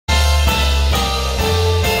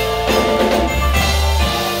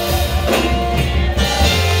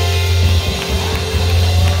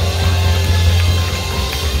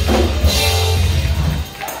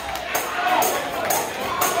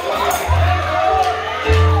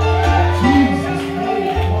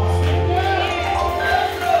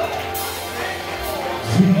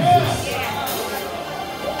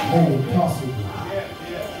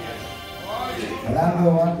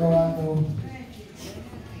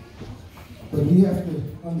But we have to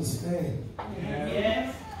understand.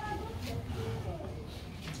 Yes.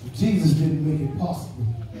 If Jesus didn't make it possible,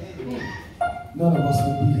 none of us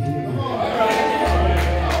would be here.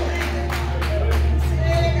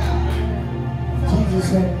 Jesus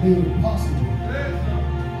had made it possible.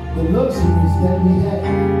 The luxuries that we had,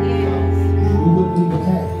 we wouldn't even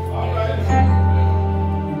have.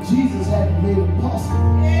 If Jesus hadn't made it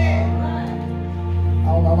possible, I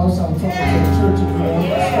don't know, I'm talking to the church in the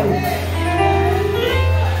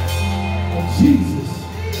but Jesus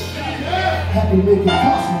had to make it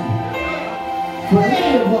possible for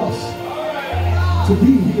any of us to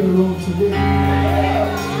be here alone today.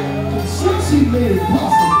 And since he made it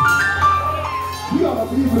possible, we ought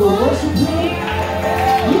to be able to worship him.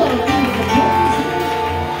 We ought to be able to praise him.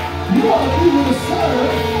 We ought to be able to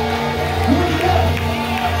serve him better.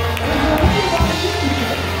 And there anybody in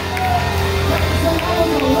here that can say, I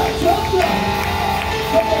was a right up there,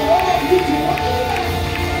 but the Lord used to one day,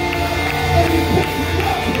 and he picked me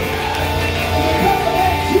up. And because of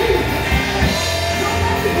that Jesus,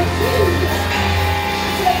 nobody but Jesus. He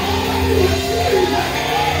said, nobody but Jesus.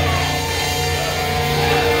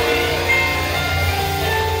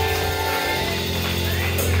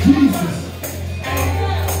 Jesus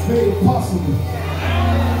made it possible.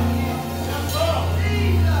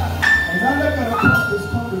 As I look at this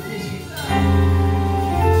congregation,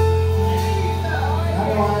 I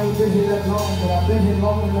know I ain't been here that long, but I've been here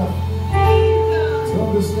long enough to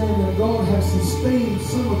understand that God has sustained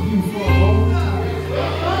some of you for a long time.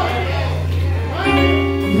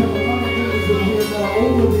 We have a lot of members in here that are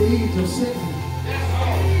over the age of 70.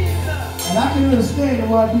 And I can understand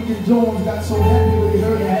why Deacon Jones got so happy when he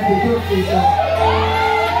heard a happy birthday song.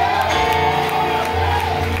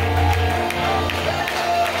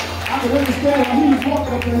 I can understand when he was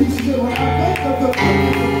walking up there, he said, when I think of the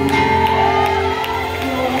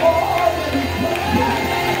Lord that he put me,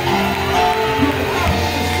 I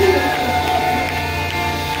see it.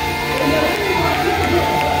 And there ain't anybody in here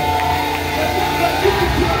that you can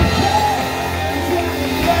tell the child and say,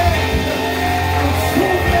 I'm glad, I'm so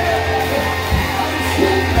glad.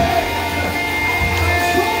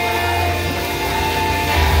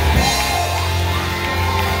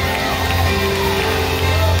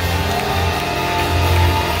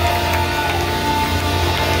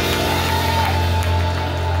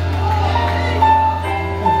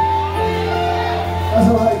 That's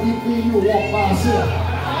all right, me and you will walk by ourselves.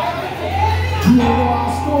 You don't know our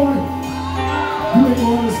story, you ain't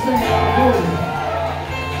gonna understand our burden.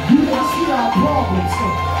 You don't see our problems,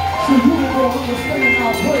 so you ain't gonna understand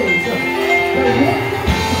our praise. But one day,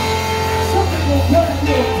 something will grab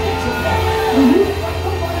your attention, and you ain't got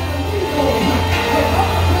nobody to lean on. But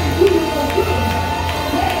God can't do you no good.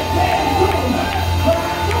 God can't do it. But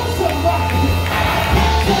I know somebody.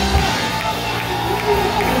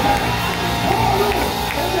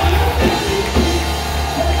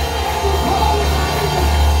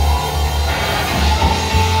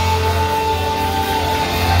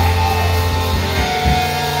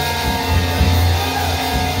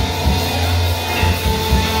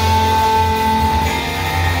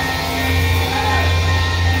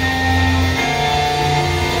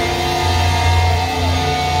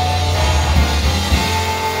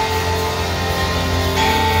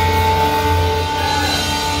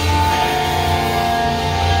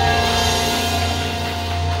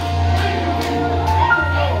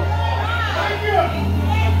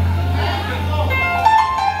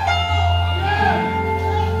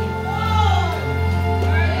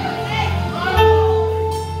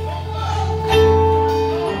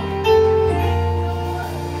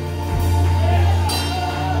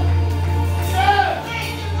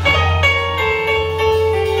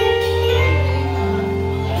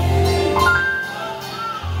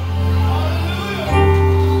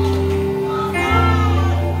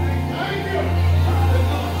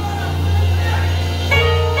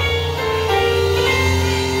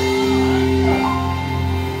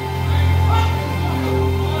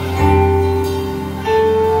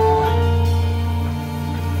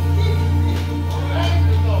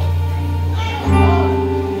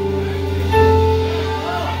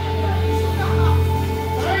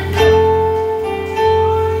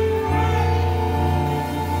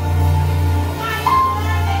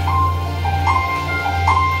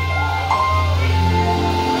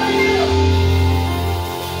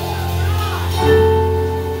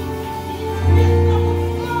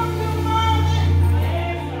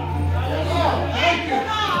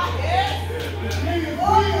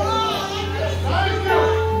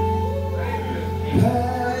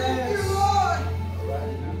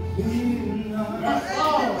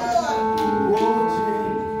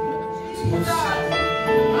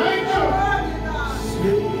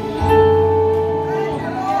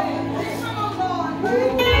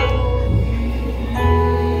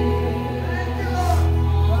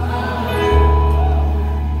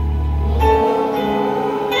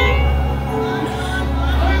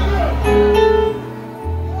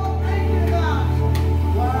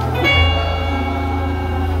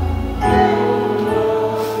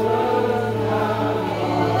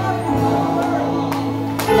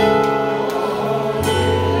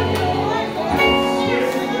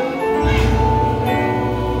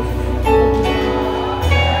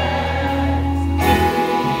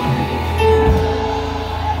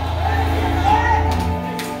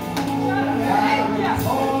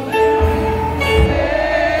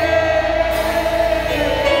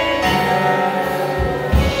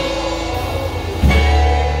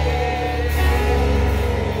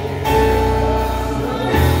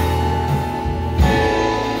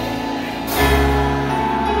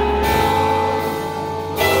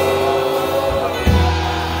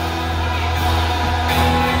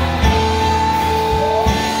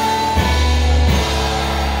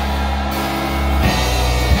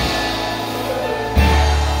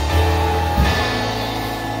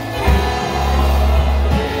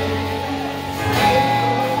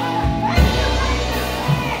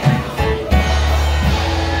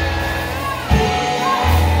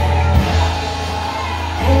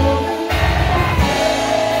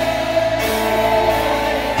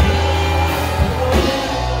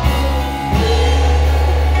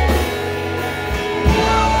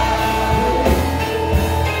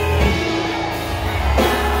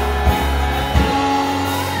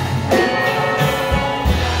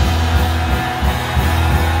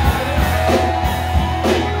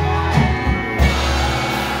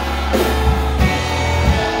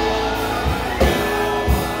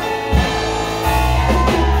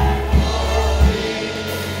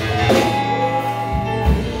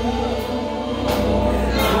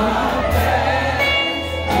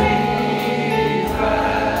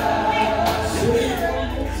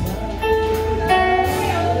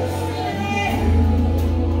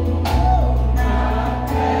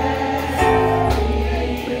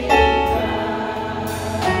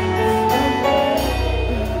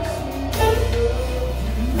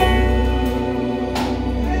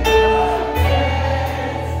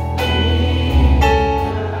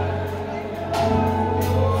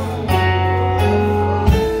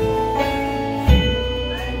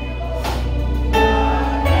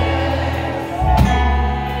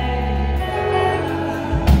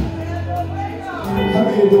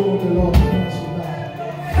 here don't want the Lord to pass you by?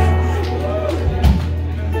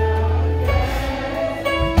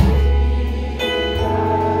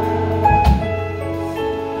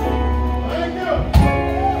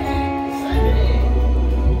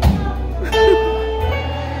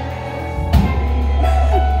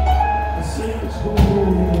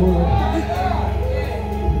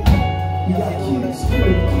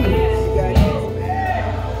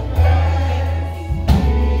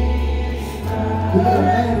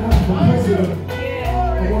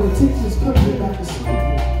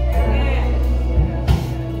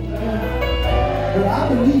 But I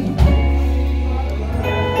believe that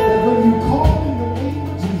when you call in the name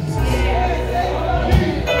of Jesus,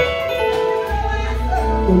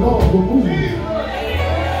 the Lord will move.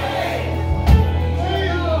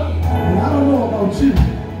 And I don't know about you,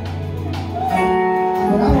 but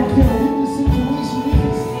I don't care what the situation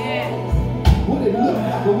is, what it looks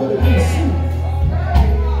like or what it may seem.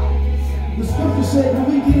 The scripture said when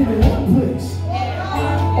we get into one place,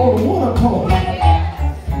 on one accord,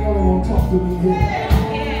 y'all don't want to talk to me here.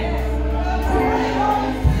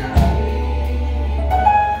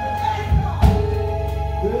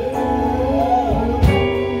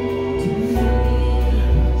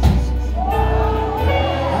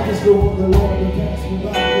 I just don't want the Lord to pass me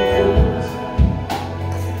by.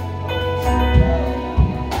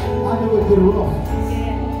 I know it get rough.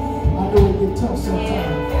 I know it get tough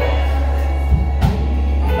sometimes.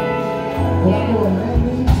 But I know a man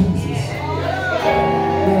named Jesus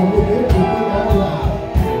that'll make everything all right.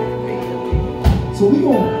 So we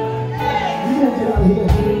gonna get out of here.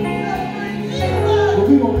 But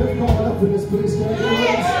we gonna lift God up in this place, guys.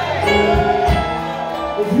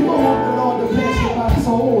 If you don't want the Lord to pass you by,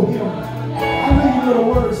 so hold him. I know you know the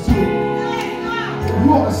words too. You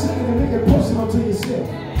ought to sing it and make it personal to yourself.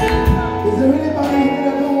 Is there anybody here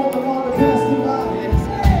that don't want the Lord to pass them by?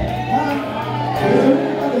 Huh? Is there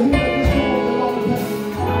anybody here that just don't want the Lord to pass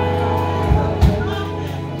them by?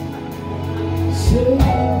 Say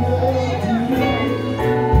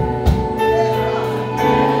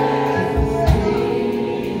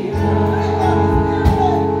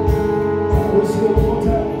let's go one more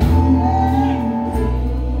time.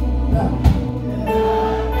 Now,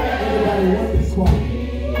 everybody want this one.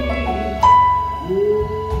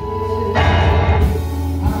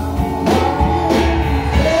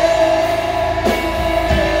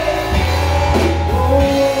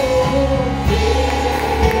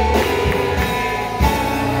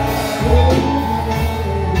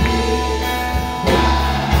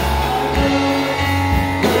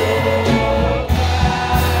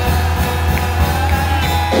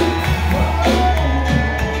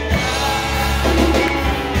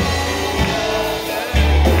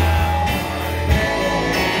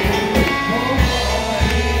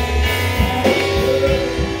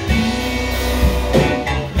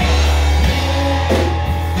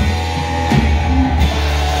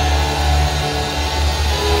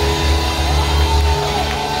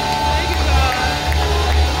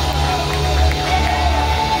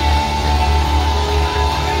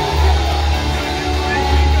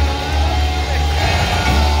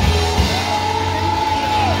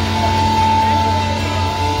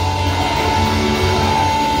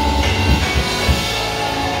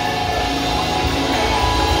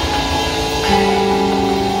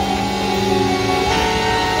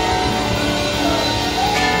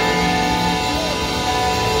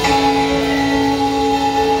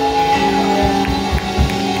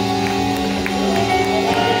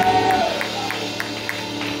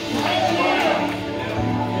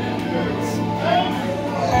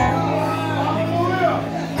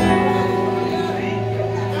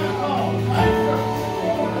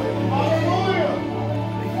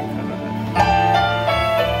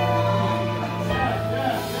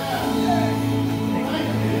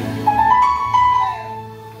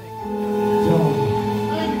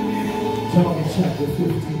 John chapter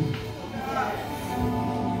 15.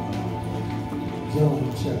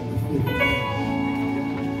 John chapter 15.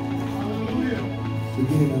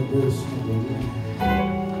 Beginning at verse number 1.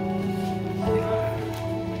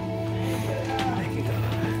 Thank you, God.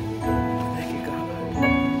 Thank you, God.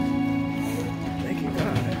 Thank you,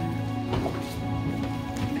 God.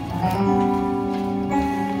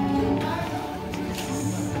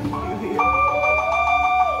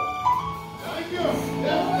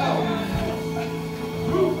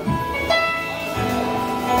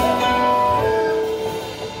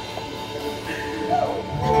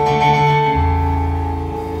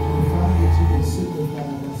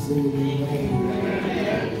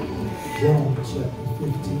 John chapter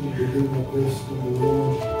 15, beginning at verse number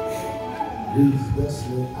 1, reads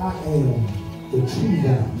thusly, I am the true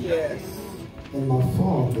vine. Yes. And my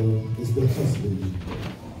Father is the husbandman.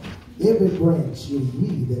 Every branch in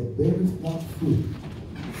me that beareth not fruit,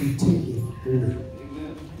 he taketh away.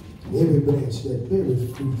 Every branch that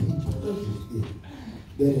beareth fruit, he purgeth it,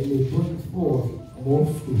 that it may bring forth more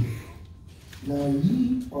fruit. Now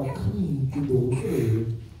ye are clean through the word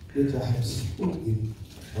which I have spoken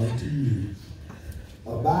unto you.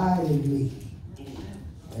 Abide in me,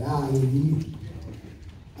 and I in you.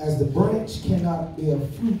 As the branch cannot bear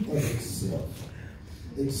fruit of itself,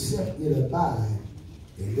 except it abide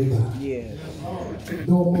in the vine. Yes.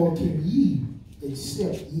 No more can ye,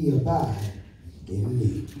 except ye abide in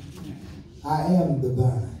me. I am the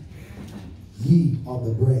vine, ye are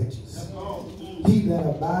the branches. He that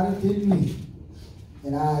abideth in me,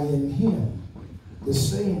 and I in him, the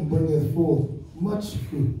same bringeth forth much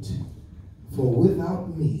fruit. For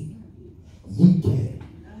without me, ye can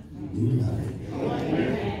do nothing.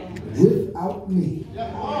 Without me,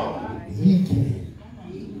 ye can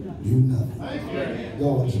do nothing.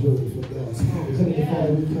 God's word for God's word. Heavenly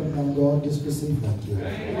Father, we come now, God, just to say thank you.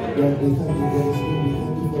 God, we thank you for this day. We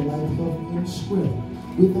thank you for life, health, and strength.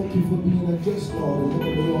 We thank you for being a just God and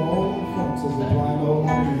looking at all our faults and supplying all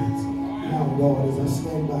our needs. Now, God, as I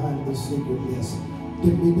stand behind this sacred desk,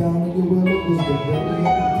 dip me down in your well of wisdom, bring me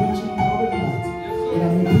up and preaching power tonight. And I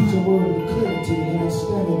may preach a word with clarity and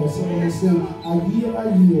understanding that someone will say, I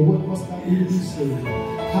hear, what must I do to be saved?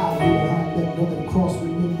 How do I hide that brother cross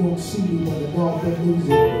when men don't see me, but the God that lives in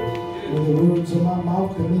me? When the words of my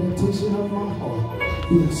mouth, the meditation of my heart,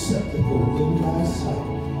 be acceptable in thy sight.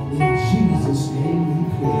 In Jesus' name we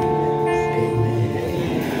pray. Amen.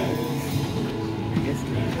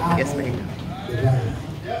 Yes, ma'am. The vine.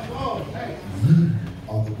 Ye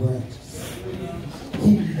are the branches.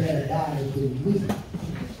 He that abideth in me,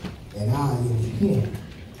 and I in him,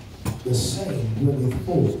 the same bringeth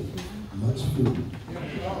forth much fruit.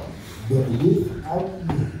 But without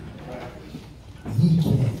me, ye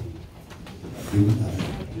can do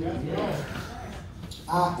nothing.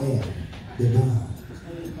 I am the vine,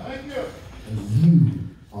 and you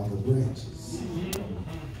are the branches.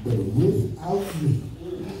 But without me,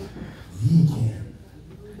 ye can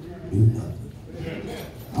do nothing.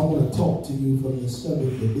 I want to talk to you from the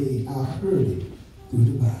subject today. I heard it through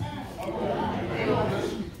the Bible.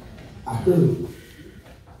 I heard it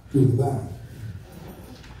through the Bible.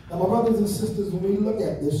 Now, my brothers and sisters, when we look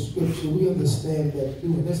at this scripture, we understand that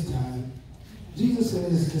during this time, Jesus and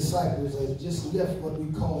his disciples had just left what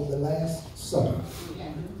we call the Last Supper.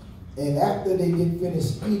 And after they get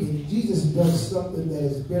finished eating, Jesus does something that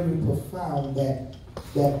is very profound that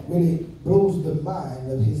really blows the mind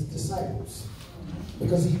of his disciples.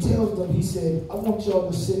 Because he tells them, he said, I want y'all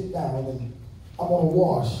to sit down and I'm going to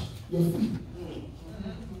wash your feet.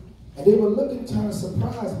 And they were looking kind of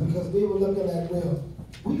surprised because they were looking at, well,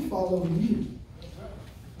 we follow you,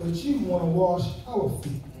 but you want to wash our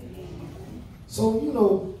feet. So, you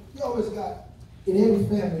know, you always got, in every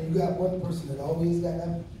family, you got one person that always got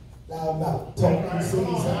that loud mouth, talking and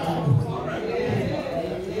saying something.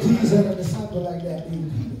 Jesus had a disciple like that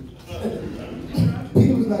named Peter.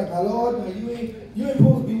 Peter was like, my Lord, no, you ain't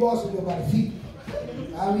supposed to be washing nobody's feet.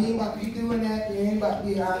 I mean, you ain't about to be doing that. You ain't about to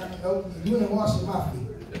be, you ain't washing my feet.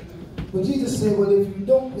 But Jesus said, well, if you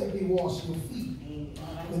don't let me wash your feet,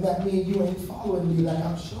 then that means you ain't following me like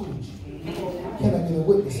I'm showing you. Can I get a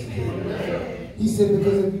witness here? He said,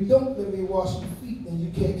 because if you don't let me wash your feet, then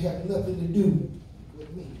you can't have nothing to do with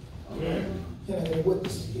me. Can I get a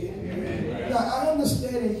witness here? Now, I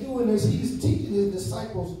understand in doing this, he's teaching his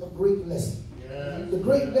disciples a great lesson. The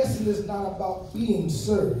great lesson is not about being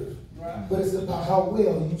served, but it's about how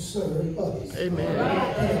well you serve others. Amen.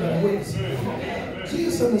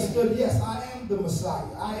 Jesus understood, yes, I am the Messiah.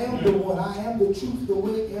 I am the one. I am the truth, the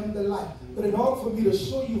way, and the life. But in order for me to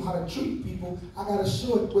show you how to treat people, I got to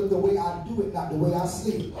show it with the way I do it, not the way I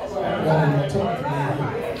say it. Because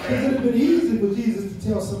it would have been easy for Jesus to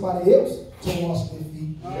tell somebody else to wash their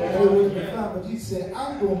feet. And it would have been fine. But Jesus said,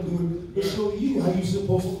 I'm going to do it to show you how you're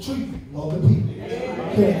supposed to treat other people.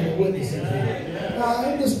 Can you witness it? Now,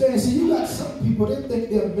 I understand. See, you got some people, they think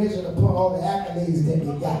they're measured upon all the accolades that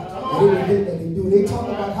they got. And everything that they do. They talk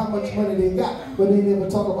about how much money they got, but they never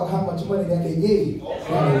talk about how much money that they gave.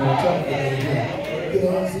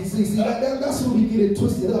 See, that's where we get it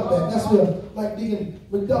twisted up at. That's where, like Deacon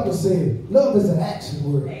McDougall said, love is an action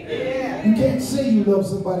word. You can't say you love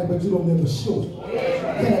somebody, but you don't ever show it.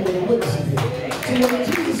 Can I get a witness in here? So when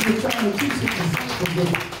Jesus was trying to teach his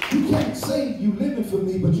disciples, you can't say you living for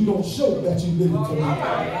me, but you don't show that you living for me.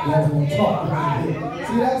 That's what I'm talking about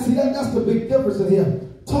here. See, that's the big difference in here.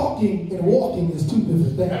 Talking and walking is two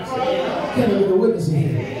different things. Can I get a witness in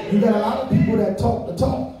here? You got a lot of people that talk the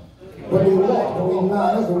talk, but they walk, don't even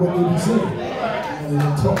line up with what they be saying. And they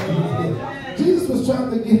talk to you. Jesus was trying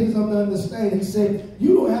to get his understanding. He said,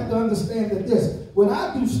 you don't have to understand that this. When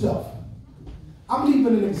I do stuff, I'm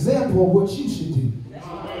leaving an example of what you should do.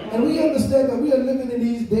 And we understand that we are living in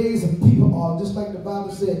these days and people are, just like the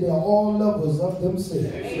Bible said, they are all lovers of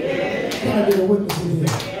themselves. Can I get a witness in here?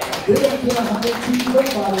 They don't care how they treat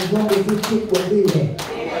nobody as long as they get what they are.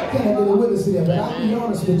 Can I get a witness in here? But I'll be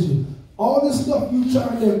honest with you. All this stuff you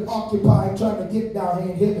trying to occupy and trying to get down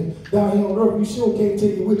here in heaven, down here on earth, you sure can't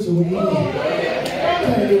take it with you when you leave.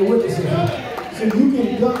 Can I get a witness in here? So you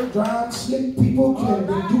can gut, drive, slick people, can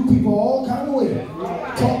do people all kind of ways.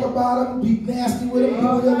 Talk about them, be nasty with them, do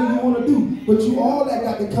whatever you want to do. But you all that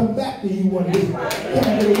got to come back to you one day. Can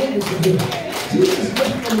I get a witness in here? Jesus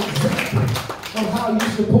gave an example of how you're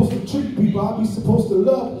supposed to treat people, how you're supposed to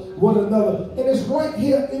love one another. And it's right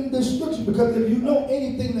here in this scripture, because if you know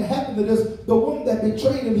anything that happened to this, the one that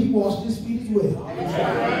betrayed him, he washed his feet as well.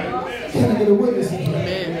 Can I get a witness in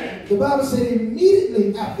here? The Bible said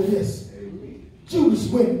immediately after this, Judas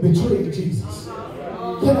went and betrayed Jesus.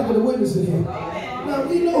 Can I get a witness in here? Now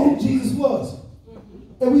we know who Jesus was.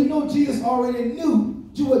 And we know Jesus already knew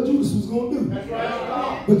what Judas was going to do.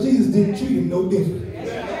 But Jesus didn't treat him no different.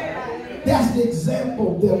 That's the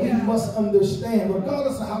example that we must understand.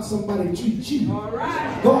 Regardless of how somebody treats you,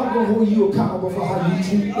 God will hold you accountable for how you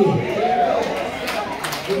treat them.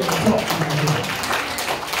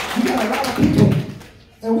 You got a lot of people,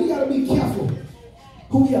 and we got to be careful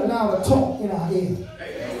who we allow to talk in our ear.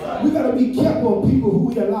 We got to be careful of people who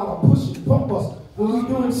we allow to push and bump us when we're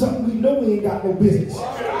doing something we know we ain't got no business.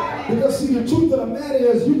 Because see, the truth of the matter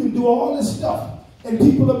is you can do all this stuff and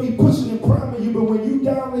people will be pushing and priming you, but when you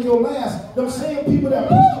down in your last, them same people that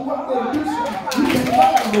push you out there to do something, you can't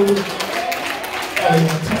find them.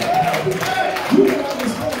 You can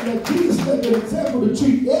understand that Jesus set an example to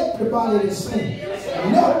treat everybody the same.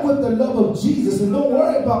 Not with the love of Jesus, and don't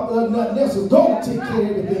worry about nothing else. God will take care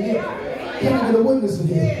of everything else. Can I get a witness in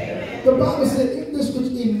here? The Bible said in this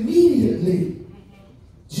scripture, immediately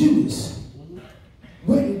Judas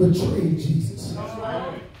went and betrayed Jesus.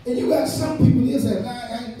 And you got some people that say,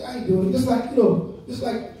 I ain't doing it. Just like, just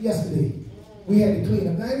like yesterday, we had to clean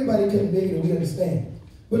up. Now everybody couldn't make it, and we understand.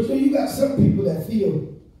 But you got some people that feel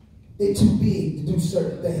they're too big to do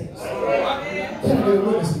certain things. Can I get a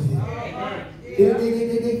witness in here?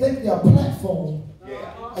 They think their platform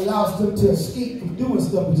allows them to escape from doing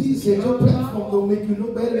stuff. But Jesus said, your platform don't make you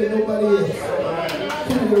no better than nobody else.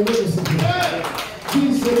 Can I get a witness in here?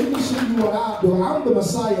 Jesus said, let me show you what I do. I'm the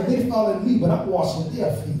Messiah. They followed me, but I'm washing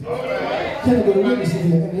their feet. Can I get a witness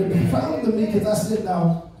in here? And they found me because I said,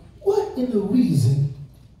 now, what in the reason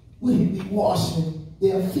would he be washing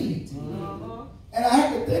their feet? And I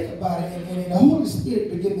had to think about it, and the Holy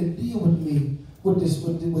Spirit began to deal with me with this,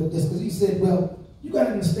 because he said, well, you got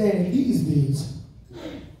to understand in these days,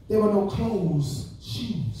 there were no clothes,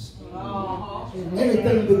 shoes.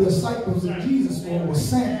 Everything the disciples of Jesus wore was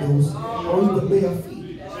sandals or either bare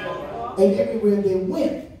feet. And everywhere they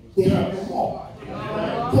went, they had to walk.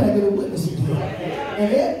 Can I get a witness in here?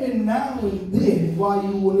 And every now and then, while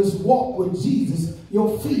you will just walk with Jesus,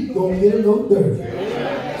 your feet gonna get a little dirty.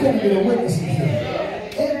 Can I get a witness in here?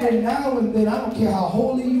 Every now and then, I don't care how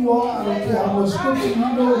holy you are, I don't care how much scripture you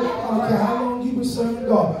know, I don't care how long you've been serving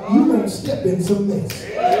God, you gonna step in some mess.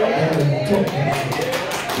 Can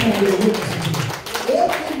I get a witness in here?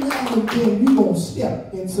 Every now and then, you gonna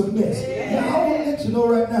step in some mess. Now, I want to let you know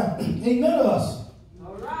right now, ain't none of us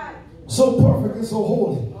so perfect and so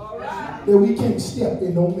holy that we can't step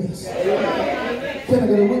in no mess. Can I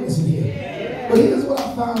get a witness in here? But here's what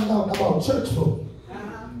I found out about church folk.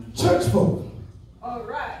 Church folk,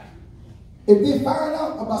 if they find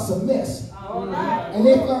out about some mess, and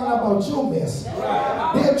they find out about your mess,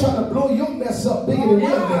 they're trying to blow your mess up bigger than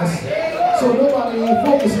their mess, so nobody ain't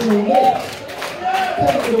focusing on theirs. Can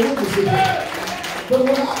I get a witness in here? But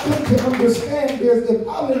what I come to understand is if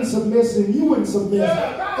I'm in some mess and you in some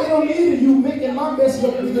mess, it don't need you making my mess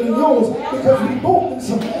look bigger than yours, because we both in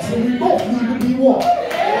some mess and we both need to be washed.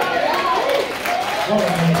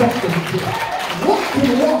 What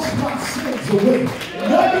can wash my sins away?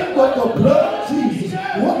 Nothing but the blood of Jesus.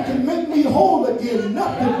 What can make me whole again?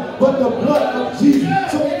 Nothing but the blood of Jesus.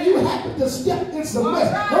 So if you happen to step in some mess,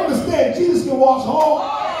 understand Jesus can wash all.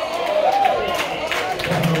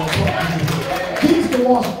 Jesus can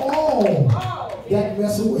wash all that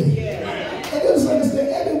mess away. And just understand,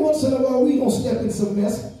 every once in a while we gonna step in some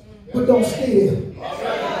mess, but don't stay there.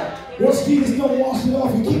 Once Jesus don't wash it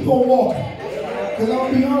off, you keep on walking. Because I'm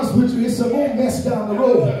going to be honest with you, it's a more mess down the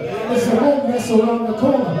road. It's a more mess around the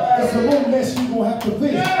corner. It's a more mess you're going to have to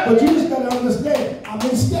face. But you just got to understand, I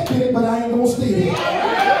may step in it, but I ain't going to stay there.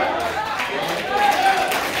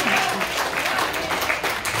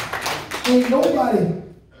 Ain't nobody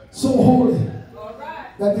so holy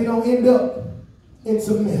that they don't end up in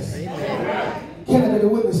some mess. Can I get a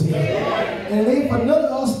witness here? And it ain't for none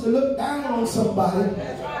of us to look down on somebody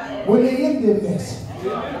when they in their mess.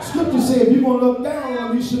 Scripture says if you're going to look down on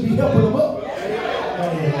them, you should be helping them up.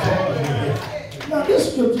 Now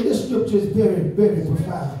this scripture is very, very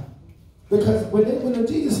profound. Because when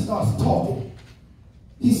Jesus starts talking,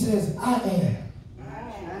 he says, I am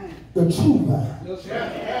the true vine.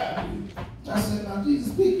 I said, now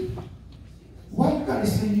Jesus speak. Why you got to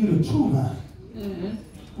say you the true vine?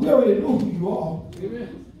 We already know who you are.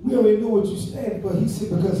 We already know what you stand for. He said,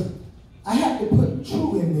 because I have to put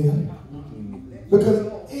true in there. Because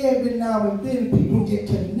every now and then people get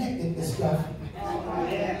connected to stuff.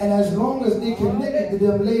 And as long as they connected to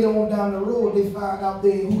them, later on down the road, they find out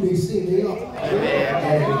they ain't who they say they are.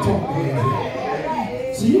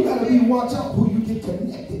 So you got to be watch out who you get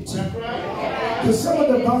connected to. Because some of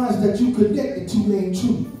the vines that you connected to ain't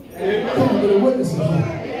true. Come on, get a witness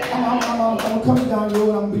again. I'm coming down the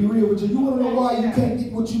road, I'm going to be real with you. You want to know why you can't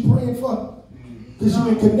get what you're praying for? Because you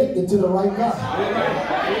ain't connected to the right God.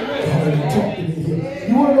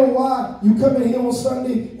 You want to know why you come in here on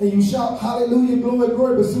Sunday and you shout hallelujah, glory,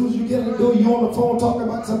 glory, but as soon as you get in the door, you're on the phone talking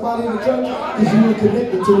about somebody in the church? Because you ain't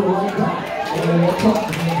connected to the right God.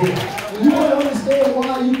 You want to understand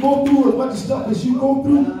why you go through as much stuff as you go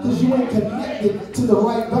through? Because you ain't connected to the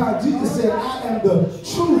right God. Jesus said, I am the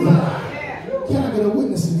true vine. Can I get a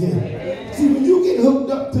witness again? See, when you get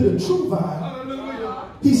hooked up to the true vine,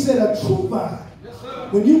 he said a true vine,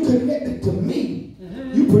 when you connected to me,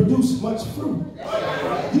 you produce much fruit.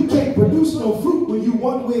 You can't produce no fruit when you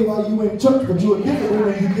one way while you in church, but you're a different way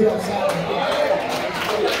when you get outside.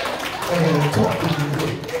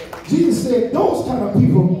 Jesus said those kind of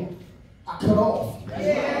people are cut off.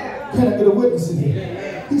 Can I get a witness in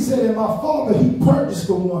here? He said, and my Father, he purged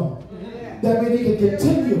the one that way they can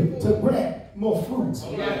continue to grant more fruits.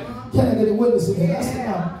 Can I get a witness in here? I said,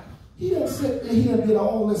 now, he done sit there, he done did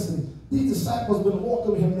all this, and these disciples been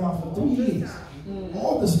walking with him now for 3 years.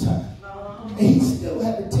 All this time. And he still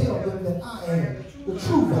had to tell them that I am the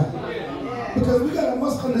true vine. Because we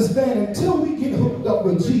must understand, until we get hooked up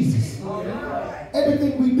with Jesus,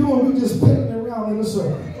 everything we doing, we just pedaling around in a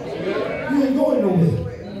circle. You ain't going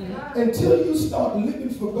nowhere. Until you start living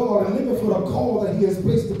for God and living for the call that he has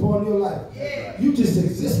placed upon your life, you just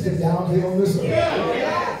existing down here on this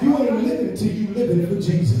earth. You ain't living till you living for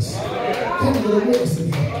Jesus. Can you get a witness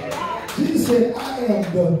in here? Jesus said, I am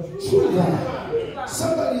the true vine.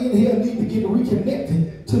 Somebody in here need to get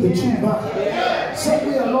reconnected to the true vine.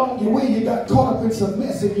 Somewhere along your way you got caught up in some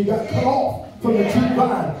mess and you got cut off from the true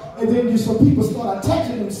vine. And then some people start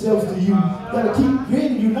attaching themselves to you that'll keep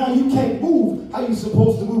draining you. Now you can't move how you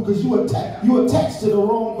supposed to move because you attached to the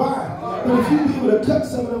wrong vine. But if you be able to cut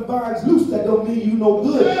some of them vines loose, that don't mean you no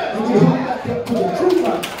good. And get hooked back up to the true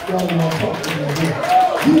vine. Y'all know what I'm talking about here.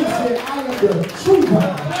 Jesus said, I am the true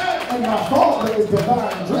vine. And my Father is the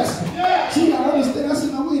vine dresser. See, I understand. I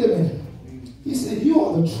said, now wait a minute. He said, you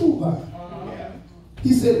are the true vine.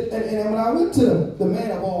 He said, and when I went to the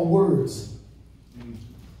man of all words,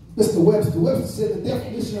 Mr. Webster said the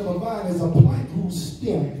definition of a vine is a plant whose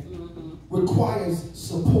stem requires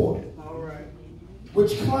support,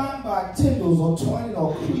 which climb by tendrils or twining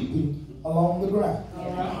or creeping along the ground.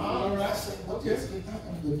 I said, okay, I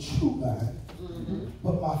am the true vine,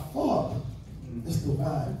 but my Father is the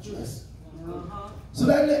vine dresser. So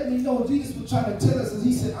that let me know Jesus was trying to tell us, as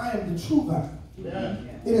he said, I am the true vine.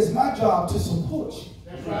 It is my job to support you.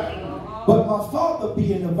 But my Father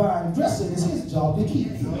being the vine dresser is his job to keep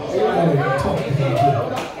you.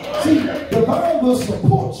 See, the vine will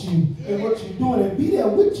support you in what you're doing and be there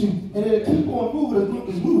with you, and it'll keep on moving as long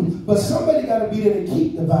as moving. But somebody got to be there to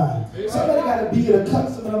keep the vine. Somebody got to be there to cut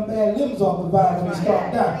some of them bad limbs off the vine when they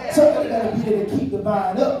start down. Somebody got to be there to keep the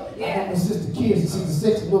vine up. I know my sister kids and sister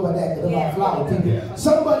sex know about that because they're not flower people.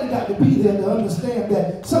 Somebody got to be there to understand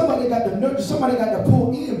that. Somebody got to nurture. Somebody got to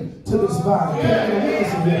pour in to this vine.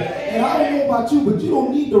 And I don't know about you, but you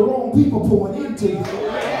don't need the wrong people pouring into you.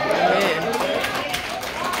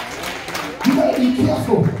 You got to be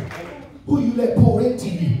careful who you let pour into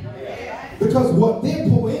you. Because what they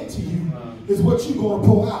pour into you is what you're going to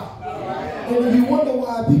pour out. And then you wonder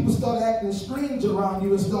why people start acting strange around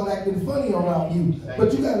you and start acting funny around you.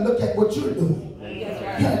 But you got to look at what you're doing. You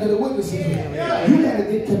got to get a witness in here. You got to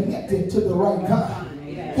get connected to the right God.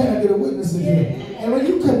 Can I get a witness in here? And when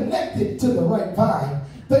you connect it to the right vine,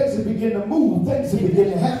 things will begin to move. Things will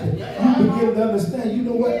begin to happen. You begin to understand, you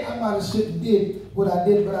know what? I might have shouldn't have did what I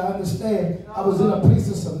did, but I understand I was in a place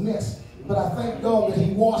of some mess. But I thank God that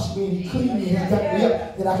he washed me and he cleaned me and he got me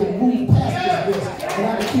up and I can move past this mess. And I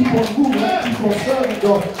can keep on moving. I can keep on serving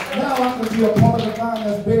God. Now I can be a part of the vine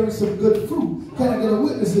that's bearing some good fruit. Can I get a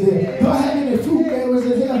witness in here? Do I have any fruit bearers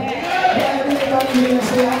in here? Do I have anybody here that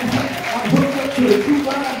say I'm hooked up to the true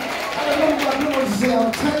vine? I don't know what I'm doing to say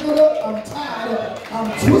I'm tangled up, I'm tied up, I'm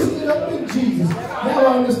twisted up in Jesus. Now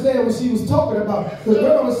I understand what she was talking about. Because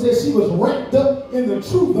grandma said she was wrapped up in the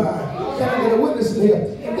true vine. Can I get a witness in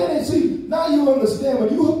here? And then see, now you understand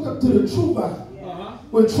when you hook up to the true vine,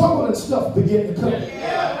 when trouble and stuff begin to come,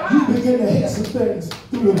 you begin to hear some things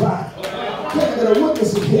through the vine. Can I get a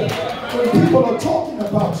witness in here? When people are talking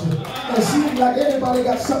about you, and it seems like everybody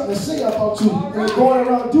got something to say about you, and they're going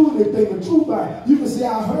around doing their thing, the true vine, you can say,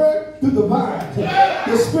 I heard through the vine.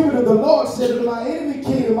 The Spirit of the Lord said, if my enemy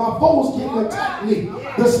came and my foes came to attack me,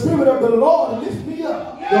 the Spirit of the Lord lift me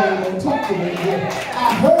up. Y'all don't talk to me again.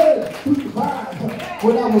 I heard through the vine.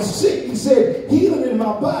 When I was sick, he said, healing in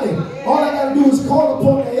my body. All I got to do is call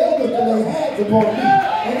upon the elders and lay hands upon me,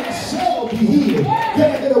 and I shall be healed.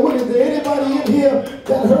 Can I get a witness? Is there anybody in here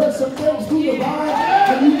that heard some things through the vine,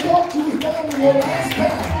 and you thought you was down in your last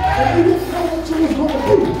time, and you didn't know what you was going to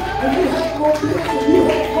do, and you had more bills and you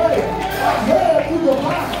had prayer? I heard through the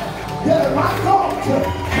vine that my God to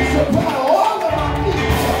supply all of my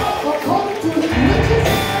needs according to his riches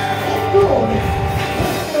and glory. Can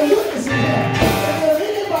I get a witness in here? Is there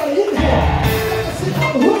anybody in here that can say,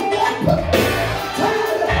 I'm hooked up,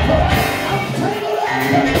 tied up, I'm tangled up,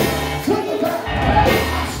 to the vine,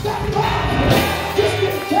 I'm stuck by, just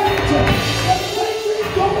get character, and things ain't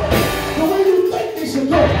going the way you think they should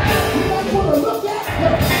go. You might want to look at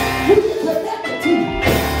them, who you connected to.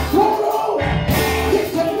 Go on, get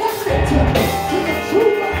connected to the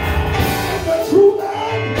true vine, and the true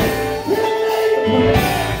vine, his name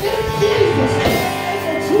is Jesus, and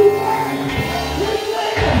the true vine, his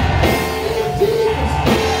name is Jesus.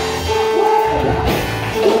 Stop worrying about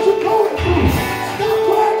what you're going through. Stop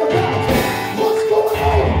worrying about what's going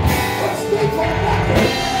on, but stay connected.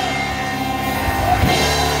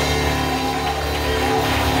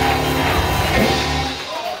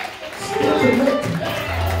 Stay connected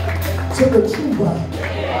to the true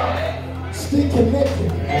vine. Stay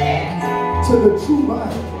connected to the true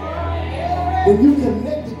vine. When you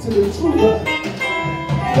connected to the true vine,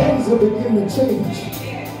 things will begin to change.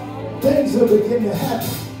 Things will begin to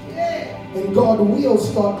happen. And God will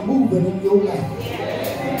start moving in your life.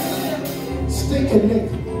 Stay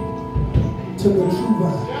connected to the true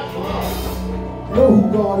vine. Know who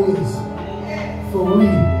God is for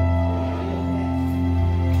real.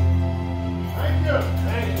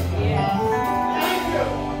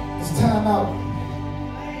 It's time out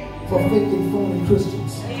for fake and phony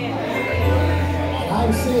Christians. I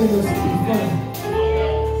ain't saying this to be funny.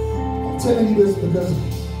 I'm telling you this because,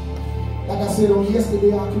 like I said on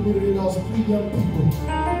yesterday, our community lost 3 young people,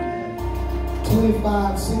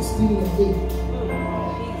 25, 16, and 8.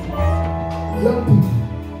 Young people.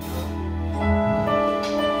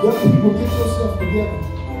 Young people, get yourself together.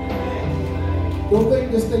 Don't think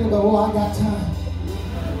this thing about, oh, I got time.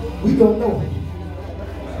 We don't know.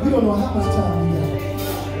 We don't know how much time we got.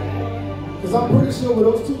 Because I'm pretty sure when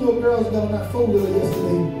those 2 little girls got on that 4-wheeler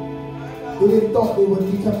yesterday, they didn't thought they would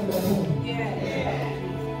be coming back home.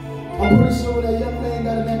 I'm pretty sure when that young man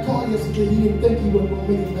got in that car yesterday, he didn't think he was going to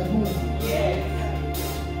make it back home.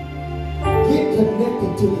 Get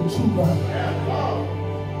connected to the true vine.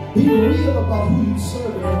 Be real about who you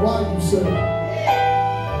serve and why you serve.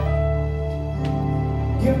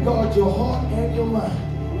 Give God your heart and your mind.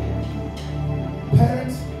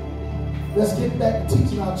 Parents, let's get back to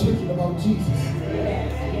teaching our children about Jesus.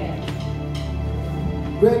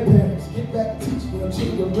 Grandparents, get back to teaching your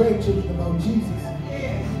children, your grandchildren about Jesus.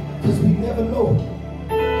 Because we never know.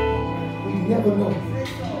 We never know.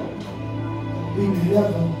 We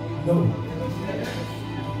never know.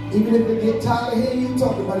 Even if they get tired of hearing you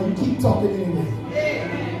talking about it, you keep talking anyway.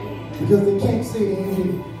 Because they can't say it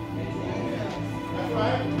anyway.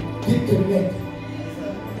 Get connected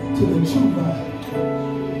to the true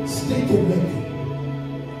vine. Stay connected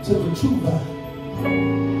to the true vine.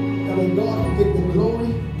 And when God can get the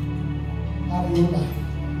glory out of your life.